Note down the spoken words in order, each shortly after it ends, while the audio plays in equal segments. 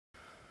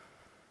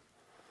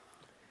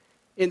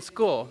In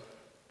school,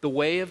 the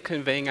way of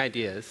conveying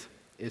ideas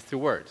is through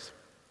words.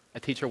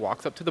 A teacher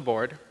walks up to the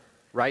board,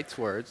 writes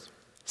words,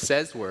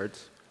 says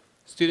words.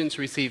 Students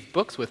receive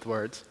books with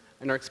words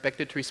and are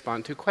expected to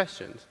respond to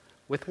questions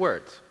with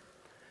words.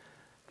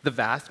 The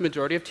vast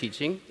majority of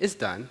teaching is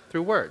done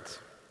through words.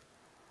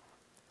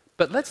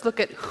 But let's look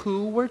at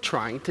who we're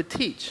trying to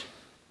teach.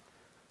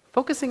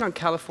 Focusing on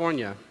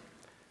California,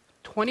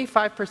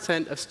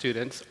 25% of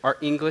students are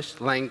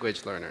English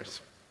language learners.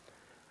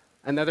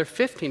 Another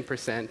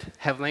 15%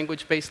 have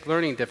language-based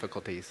learning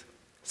difficulties,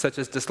 such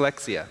as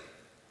dyslexia.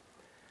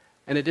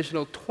 An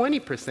additional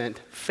 20%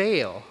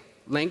 fail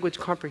language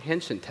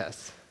comprehension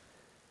tests.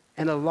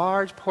 And a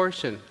large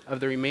portion of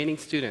the remaining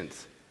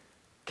students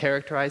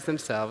characterize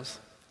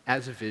themselves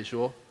as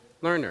visual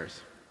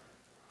learners.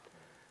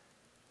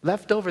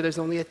 Left over, there's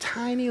only a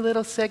tiny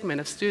little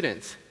segment of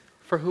students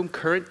for whom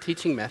current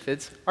teaching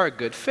methods are a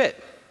good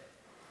fit.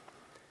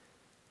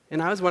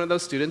 And I was one of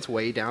those students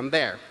way down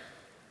there.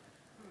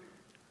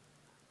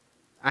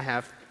 I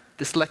have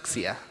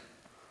dyslexia.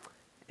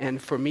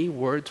 And for me,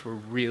 words were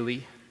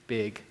really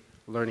big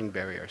learning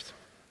barriers.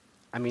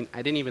 I mean,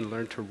 I didn't even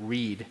learn to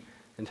read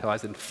until I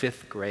was in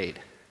 5th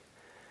grade.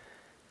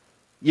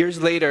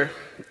 Years later,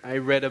 I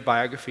read a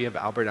biography of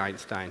Albert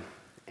Einstein,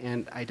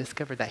 and I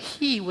discovered that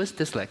he was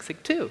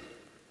dyslexic too.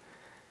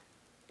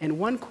 And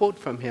one quote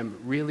from him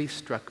really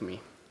struck me.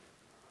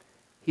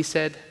 He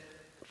said,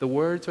 "The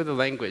words or the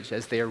language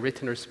as they are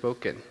written or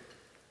spoken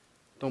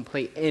don't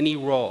play any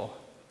role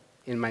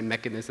in my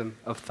mechanism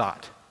of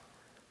thought."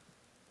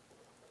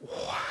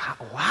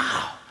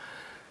 Wow.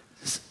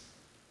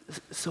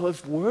 So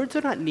if words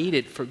are not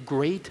needed for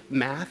great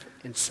math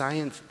and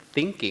science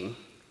thinking,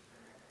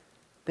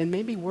 then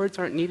maybe words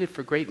aren't needed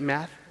for great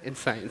math and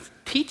science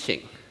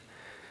teaching.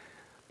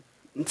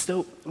 And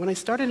so when I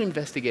started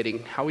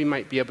investigating how we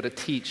might be able to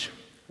teach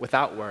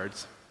without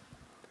words,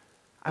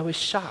 I was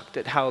shocked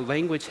at how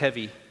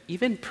language-heavy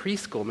even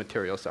preschool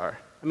materials are.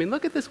 I mean,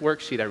 look at this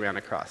worksheet I ran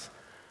across.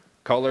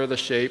 Color the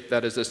shape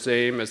that is the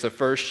same as the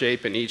first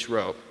shape in each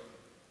row.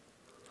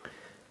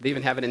 They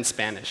even have it in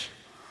Spanish.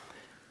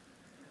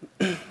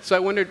 So I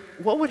wondered,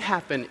 what would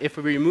happen if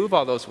we remove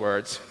all those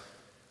words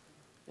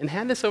and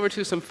hand this over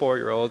to some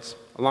 4-year-olds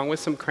along with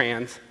some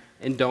crayons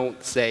and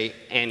don't say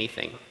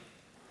anything?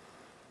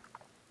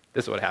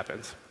 This is what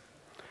happens.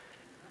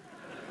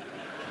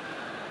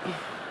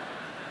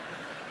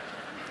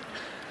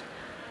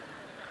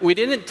 We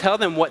didn't tell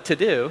them what to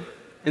do,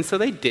 and so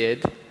they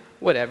did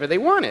whatever they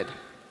wanted.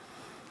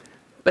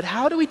 But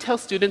how do we tell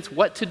students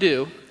what to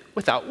do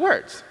without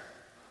words?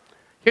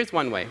 Here's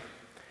one way.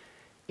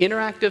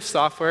 Interactive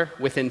software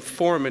with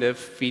informative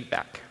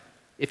feedback.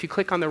 If you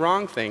click on the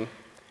wrong thing,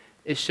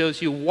 it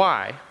shows you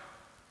why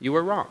you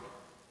were wrong.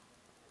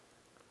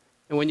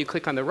 And when you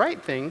click on the right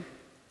thing,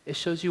 it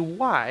shows you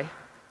why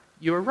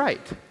you were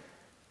right.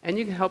 And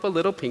you can help a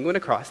little penguin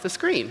across the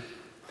screen.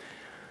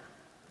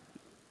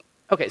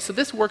 Okay, so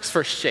this works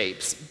for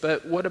shapes,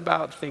 but what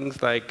about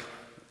things like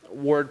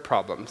word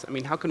problems? I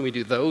mean, how can we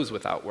do those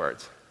without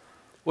words?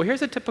 Well,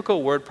 here's a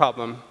typical word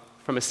problem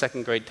from a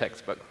 2nd grade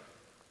textbook.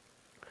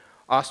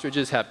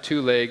 Ostriches have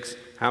 2 legs.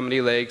 How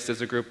many legs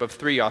does a group of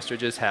 3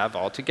 ostriches have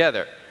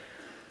altogether?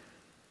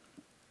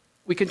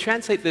 We can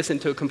translate this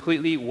into a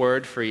completely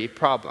word-free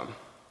problem.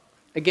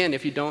 Again,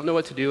 if you don't know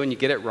what to do and you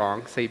get it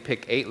wrong, say you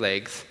pick 8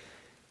 legs,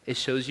 it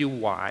shows you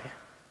why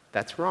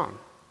that's wrong.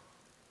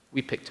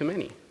 We picked too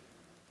many.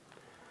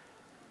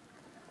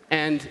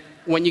 And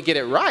when you get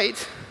it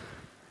right,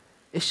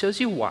 it shows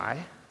you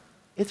why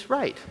it's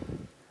right.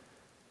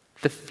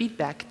 The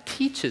feedback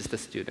teaches the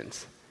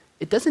students.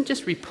 It doesn't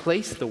just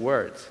replace the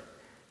words.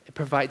 It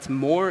provides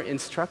more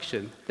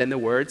instruction than the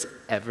words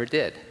ever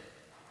did.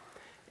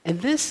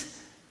 And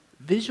this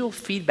visual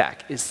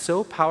feedback is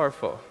so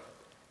powerful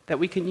that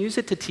we can use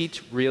it to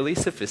teach really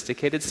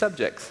sophisticated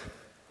subjects.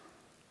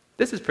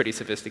 This is pretty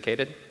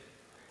sophisticated.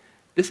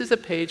 This is a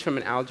page from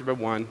an Algebra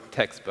 1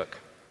 textbook,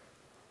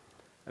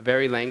 a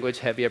very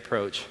language-heavy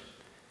approach.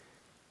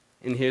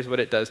 And here's what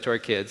it does to our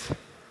kids.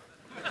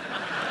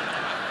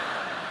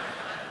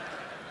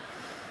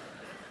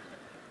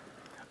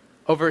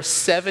 Over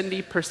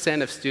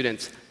 70% of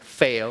students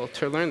fail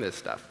to learn this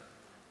stuff.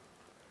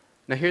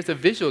 Now here's a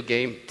visual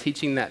game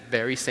teaching that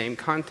very same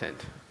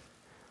content.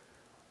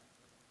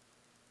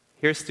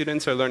 Here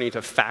students are learning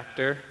to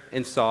factor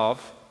and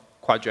solve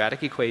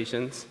quadratic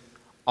equations,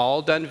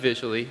 all done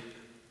visually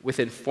with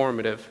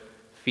informative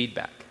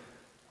feedback.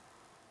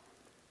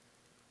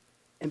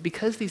 And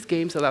because these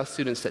games allow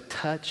students to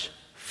touch,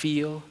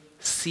 feel,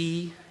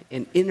 see,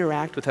 and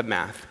interact with the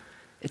math,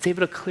 it's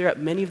able to clear up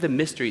many of the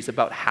mysteries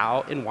about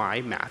how and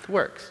why math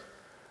works.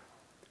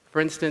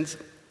 For instance,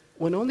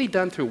 when only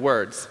done through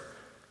words,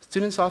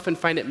 students often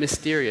find it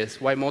mysterious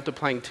why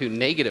multiplying 2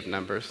 negative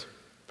numbers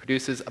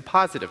produces a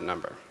positive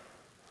number.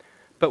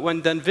 But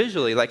when done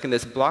visually, like in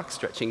this block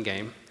stretching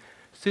game,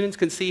 students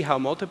can see how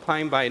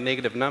multiplying by a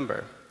negative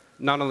number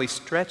not only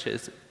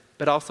stretches,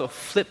 but also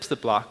flips the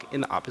block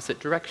in the opposite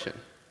direction.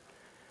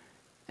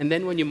 And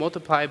then when you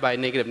multiply by a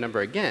negative number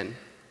again,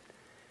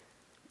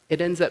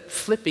 it ends up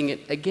flipping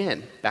it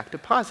again back to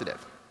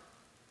positive.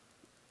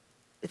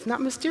 It's not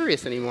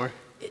mysterious anymore.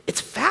 It's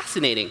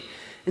fascinating.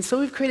 And so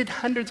we've created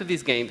hundreds of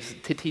these games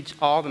to teach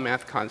all the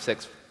math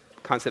concepts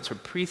from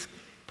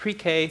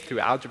pre-K through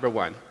Algebra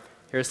 1.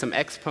 Here are some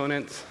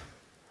exponents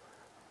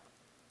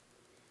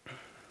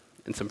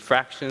and some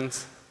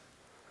fractions.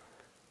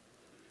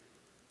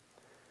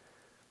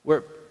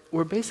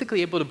 We're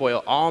basically able to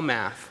boil all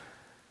math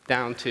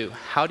down to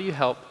how do you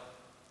help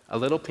a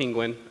little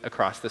penguin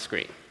across the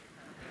screen?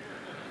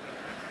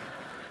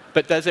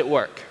 But does it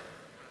work?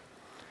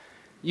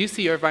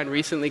 UC Irvine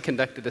recently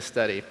conducted a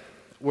study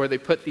where they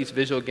put these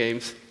visual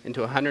games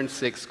into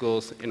 106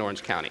 schools in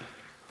Orange County.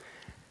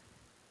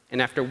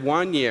 And after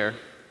 1 year,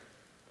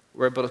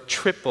 we're able to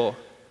triple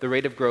the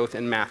rate of growth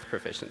in math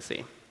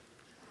proficiency.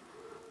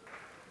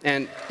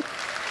 And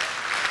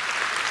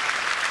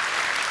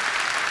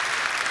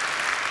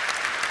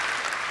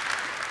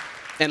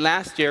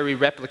last year, we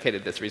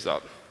replicated this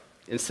result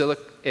in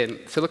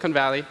Silicon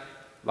Valley,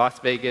 Las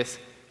Vegas,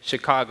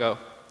 Chicago,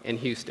 and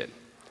Houston.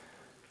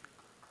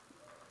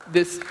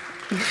 This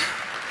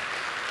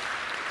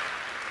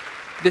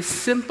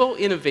simple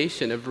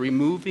innovation of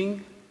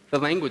removing the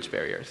language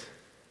barriers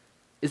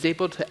is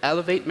able to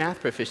elevate math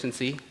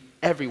proficiency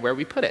everywhere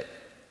we put it.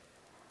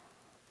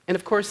 And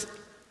of course,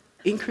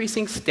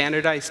 increasing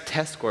standardized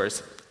test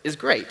scores is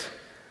great,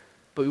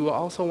 but we will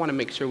also want to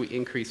make sure we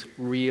increase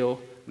real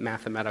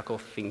mathematical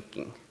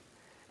thinking.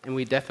 And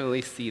we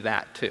definitely see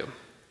that too.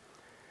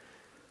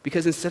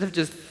 Because instead of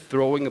just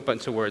throwing a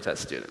bunch of words at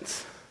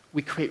students,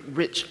 we create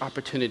rich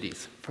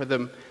opportunities for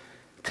them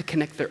to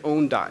connect their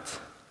own dots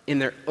in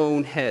their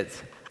own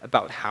heads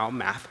about how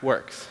math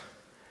works.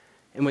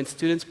 And when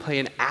students play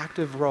an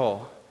active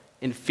role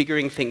in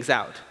figuring things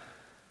out,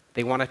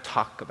 they want to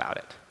talk about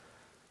it.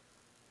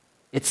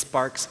 It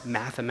sparks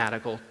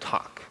mathematical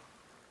talk.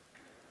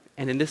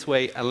 And in this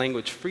way, a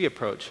language-free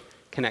approach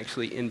can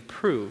actually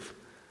improve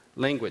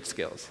language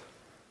skills.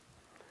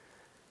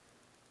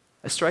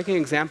 A striking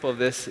example of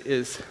this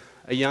is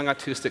a young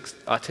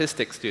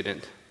autistic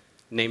student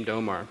named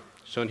Omar,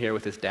 shown here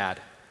with his dad.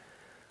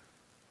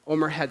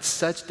 Omar had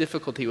such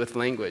difficulty with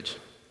language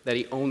that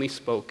he only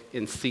spoke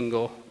in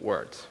single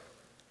words,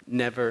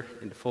 never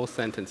in full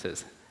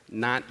sentences,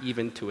 not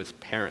even to his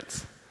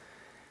parents.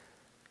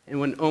 And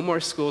when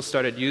Omar's school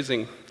started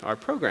using our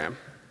program,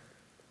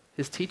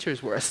 his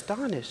teachers were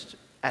astonished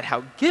at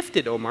how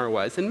gifted Omar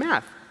was in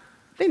math.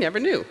 They never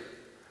knew.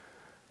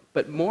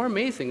 But more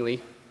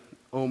amazingly,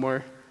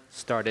 Omar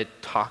started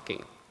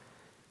talking.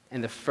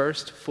 And the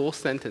first full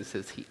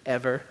sentences he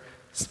ever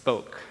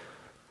spoke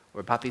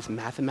were about these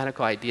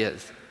mathematical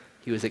ideas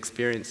he was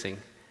experiencing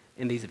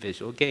in these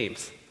visual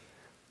games.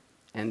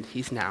 And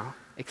he's now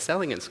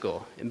excelling in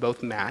school in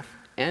both math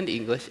and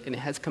English, and it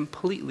has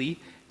completely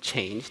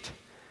changed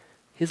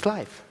his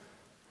life.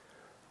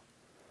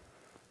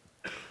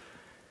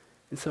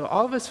 And so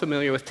all of us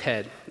familiar with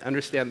TED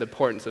understand the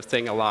importance of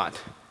saying a lot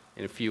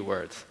in a few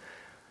words.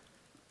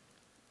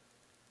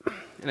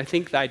 And I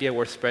think the idea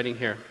we're spreading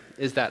here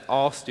is that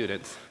all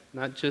students,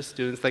 not just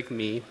students like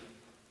me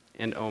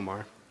and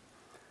Omar,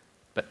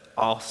 but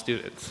all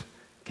students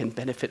can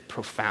benefit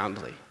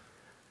profoundly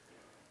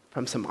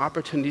from some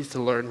opportunities to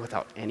learn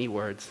without any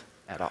words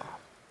at all.